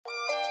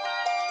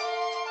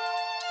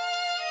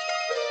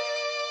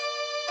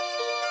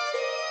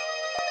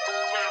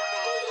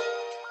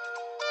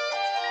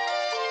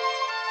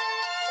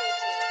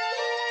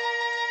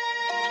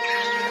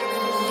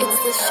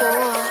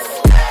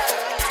showoff.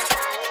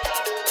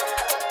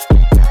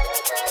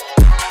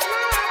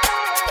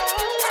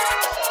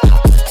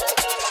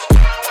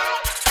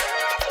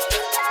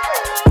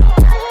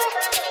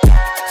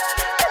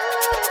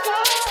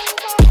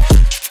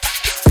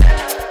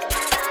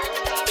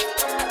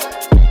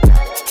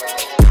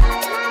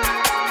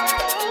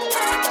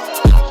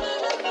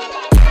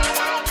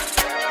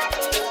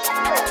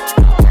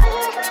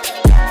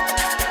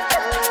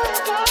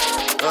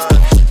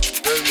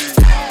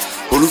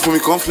 Olufunmi,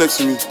 come flex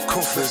with me.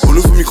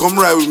 Olufunmi, come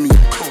ride with me.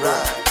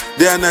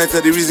 Day and night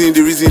are the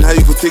reason how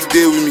you could take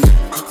day with me.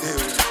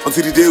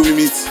 Until the day we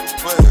meet,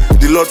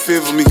 the Lord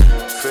favor me,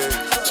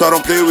 so I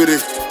don't play with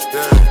it.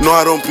 No,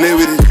 I don't play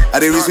with it. I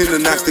they reason the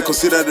knacks, they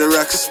consider the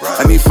racks.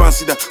 I need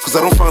fancy that, cause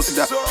I don't fancy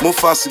that. More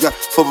fancy that,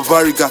 for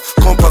Bavariga.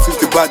 Come pass with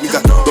the bad nigga.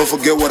 Don't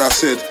forget what I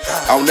said.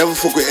 I'll never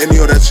fuck with any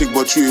other chick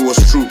but you, it was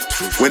true.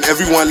 When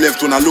everyone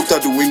left, when I looked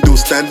out the window,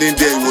 standing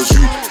there, it was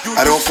you.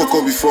 I don't fuck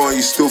up before and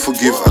you still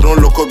forgive. I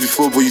don't lock up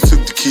before, but you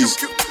took the keys.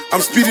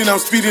 I'm speeding,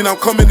 I'm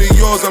coming to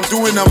yours. I'm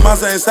doing a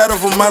Mazda inside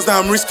of a Mazda,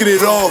 I'm risking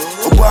it all.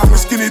 Oh boy, I'm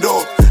risking it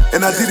all.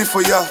 And I did it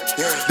for y'all.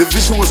 The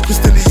vision was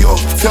crystal clear.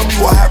 Tell me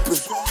what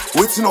happened.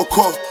 Waiting or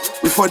call.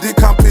 Before they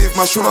can't pay, if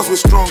my shoulders were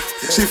strong.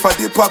 Say if I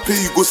did pay,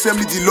 you go send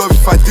me the love.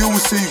 If I did,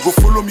 we say you go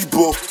follow me,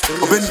 bro.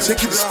 Or when you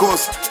check the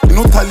scores, you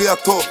know tally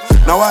at all.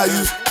 Now I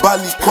use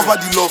Bali, cover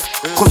the love,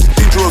 cause it's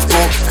dangerous,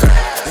 bro.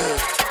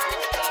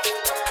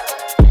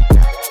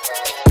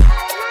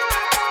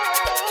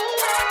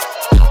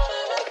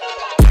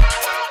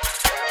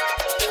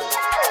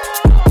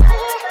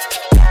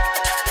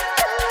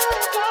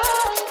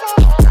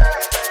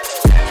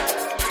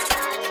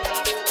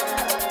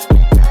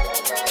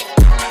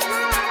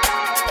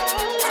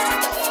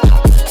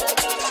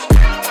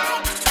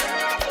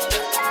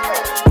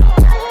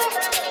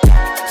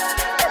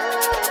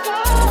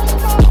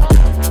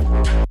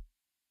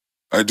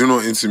 I do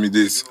not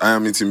intimidate, I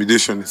am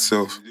intimidation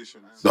itself.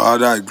 The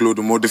harder I glow,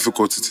 the more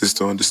difficult it is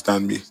to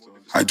understand me.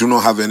 I do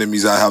not have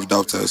enemies, I have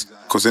doubters,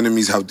 because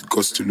enemies have the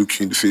guts to look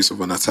you in the face of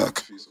an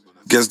attack.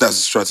 Guess that's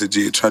a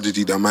strategy, a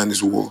tragedy that man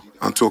is war,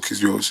 and talk is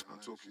yours.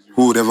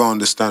 Who would ever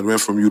understand when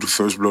from you the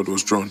first blood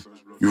was drawn?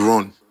 You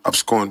run,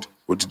 abscond,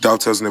 but the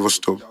doubters never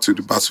stop till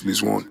the battle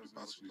is won.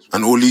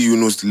 And only you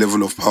knows the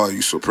level of power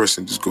you suppress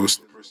in this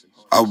ghost.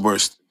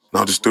 Outburst,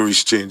 now the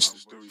story's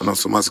changed, and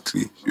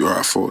automatically you are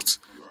at fault.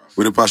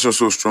 With a passion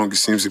so strong, it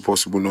seems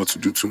impossible not to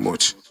do too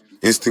much.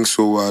 Instinct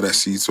so wild, I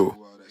see it all.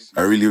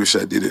 I really wish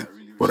I didn't,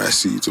 but I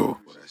see it all.